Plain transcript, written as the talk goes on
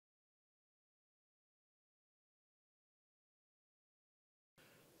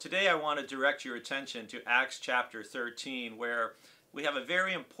Today I want to direct your attention to Acts chapter 13, where we have a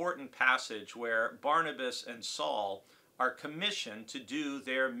very important passage where Barnabas and Saul are commissioned to do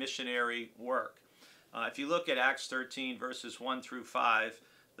their missionary work. If you look at Acts 13 verses 1 through 5,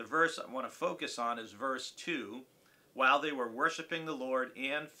 the verse I want to focus on is verse 2. While they were worshiping the Lord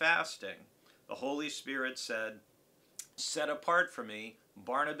and fasting, the Holy Spirit said, "Set apart for me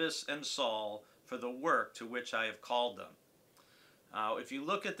Barnabas and Saul for the work to which I have called them." If you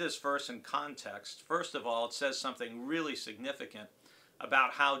look at this verse in context, first of all, it says something really significant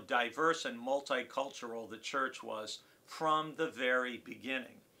about how diverse and multicultural the church was from the very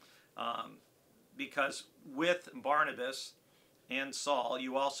beginning. Because with Barnabas and Saul,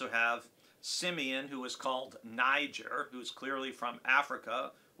 you also have Simeon, who was called Niger, who's clearly from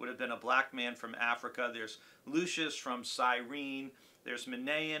Africa, would have been a black man from Africa. There's Lucius from Cyrene. There's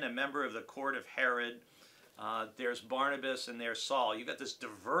Manaen, a member of the court of Herod. There's Barnabas and there's Saul. You've got this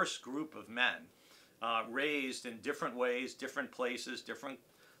diverse group of men raised in different ways, different places, different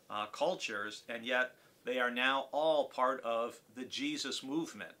cultures, and yet they are now all part of the Jesus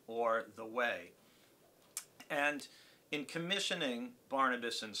movement, or the way. And in commissioning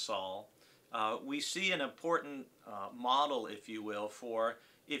Barnabas and Saul, we see an important model, if you will, for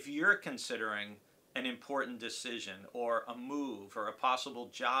if you're considering an important decision or a move or a possible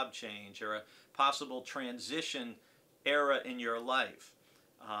job change or a possible transition era in your life,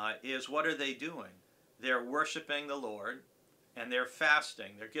 is what are they doing? They're worshiping the Lord and they're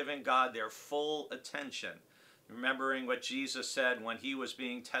fasting. They're giving God their full attention. Remembering what Jesus said when he was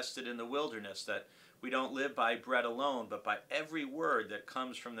being tested in the wilderness, that we don't live by bread alone, but by every word that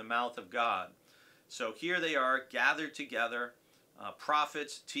comes from the mouth of God. So here they are gathered together,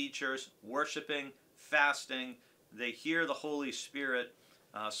 prophets, teachers, worshiping, fasting. They hear the Holy Spirit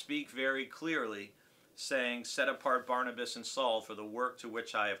speak very clearly, saying, "Set apart Barnabas and Saul for the work to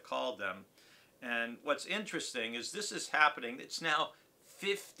which I have called them." And what's interesting is this is happening. It's now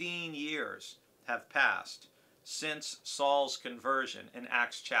 15 years have passed since Saul's conversion in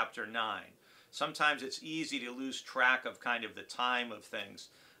Acts chapter 9. Sometimes it's easy to lose track of kind of the time of things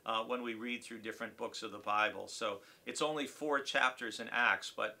when we read through different books of the Bible. So it's only 4 chapters in Acts,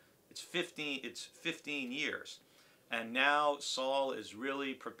 but it's 15 years. And now Saul is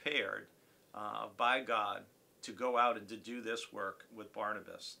really prepared by God to go out and to do this work with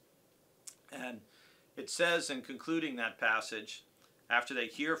Barnabas. And it says in concluding that passage, after they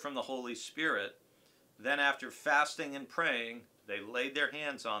hear from the Holy Spirit, then after fasting and praying, they laid their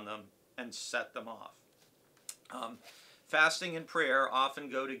hands on them and set them off. Fasting and prayer often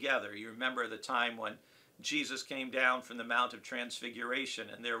go together. You remember the time when Jesus came down from the Mount of Transfiguration,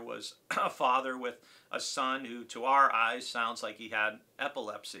 and there was a father with a son who, to our eyes, sounds like he had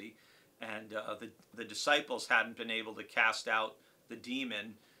epilepsy, and the disciples hadn't been able to cast out the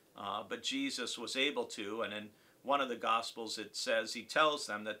demon, but Jesus was able to. And in one of the Gospels it says, he tells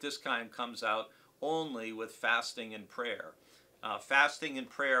them that this kind comes out only with fasting and prayer. Fasting and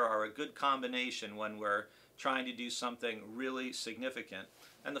prayer are a good combination when we're trying to do something really significant.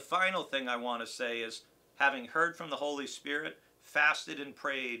 And the final thing I want to say is, having heard from the Holy Spirit, fasted and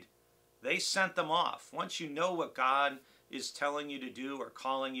prayed, they sent them off. Once you know what God is telling you to do or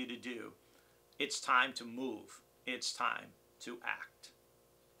calling you to do, it's time to move. It's time to act.